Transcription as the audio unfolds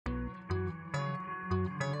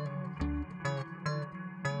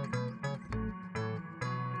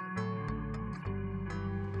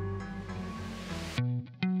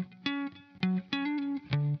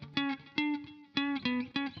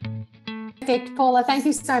Perfect, Paula. Thank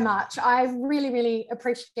you so much. I really, really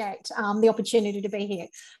appreciate the opportunity to be here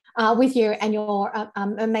with you and your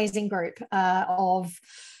amazing group of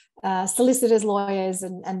solicitors, lawyers,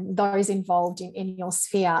 and those involved in your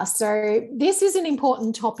sphere. So this is an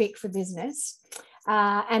important topic for business.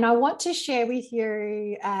 And I want to share with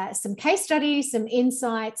you some case studies, some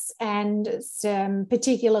insights, and some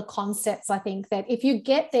particular concepts. I think that if you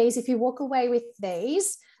get these, if you walk away with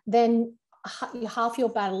these, then half your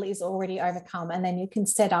battle is already overcome, and then you can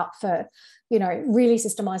set up for, really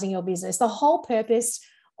systemising your business. The whole purpose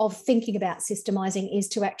of thinking about systemising is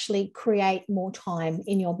to actually create more time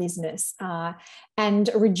in your business and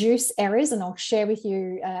reduce errors. And I'll share with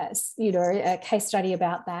you, a case study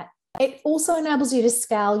about that. It also enables you to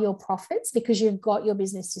scale your profits because you've got your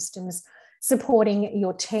business systems supporting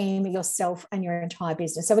your team, yourself, and your entire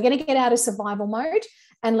business. So we're going to get out of survival mode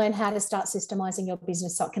and learn how to start systemising your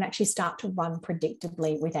business so it can actually start to run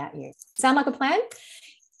predictably without you. Sound like a plan?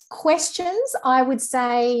 Questions, I would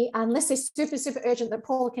say, unless they're super, super urgent, that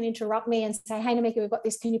Paula can interrupt me and say, hey, Naomiki, we've got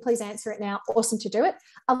this. Can you please answer it now? Awesome to do it.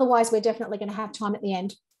 Otherwise, we're definitely going to have time at the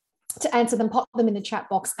end to answer them. Pop them in the chat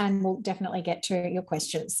box and we'll definitely get to your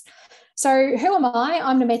questions. So who am I?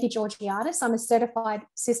 I'm Naomiki Georgiadis. I'm a certified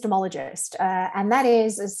systemologist. And that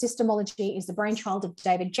is, systemology is the brainchild of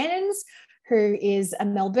David Jennings, who is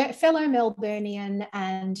a fellow Melburnian,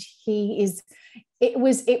 and it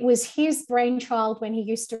was his brainchild when he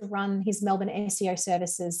used to run his Melbourne SEO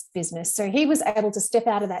services business. So he was able to step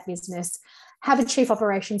out of that business, have a chief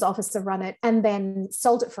operations officer run it, and then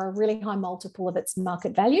sold it for a really high multiple of its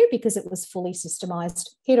market value because it was fully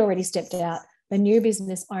systemised. He'd already stepped out. The new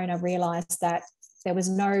business owner realised that there was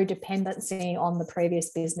no dependency on the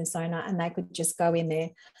previous business owner and they could just go in there,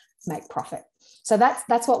 make profit. So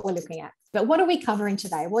that's what we're looking at. But what are we covering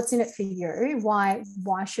today? What's in it for you? Why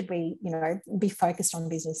should we, be focused on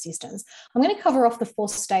business systems? I'm going to cover off the 4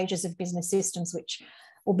 stages of business systems,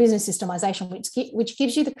 or business systemisation, which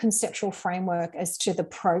gives you the conceptual framework as to the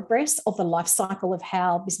progress of the life cycle of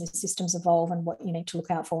how business systems evolve and what you need to look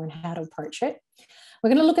out for and how to approach it. We're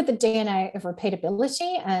going to look at the DNA of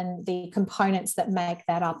repeatability and the components that make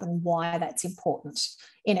that up and why that's important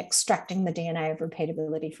in extracting the DNA of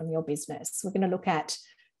repeatability from your business. We're going to look at,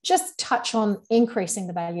 just touch on increasing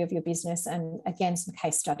the value of your business and, again, some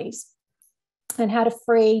case studies and how to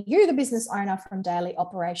free you, the business owner, from daily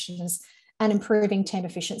operations and improving team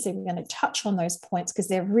efficiency. We're going to touch on those points because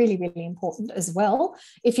they're really, really important as well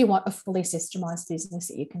if you want a fully systemised business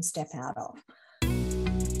that you can step out of.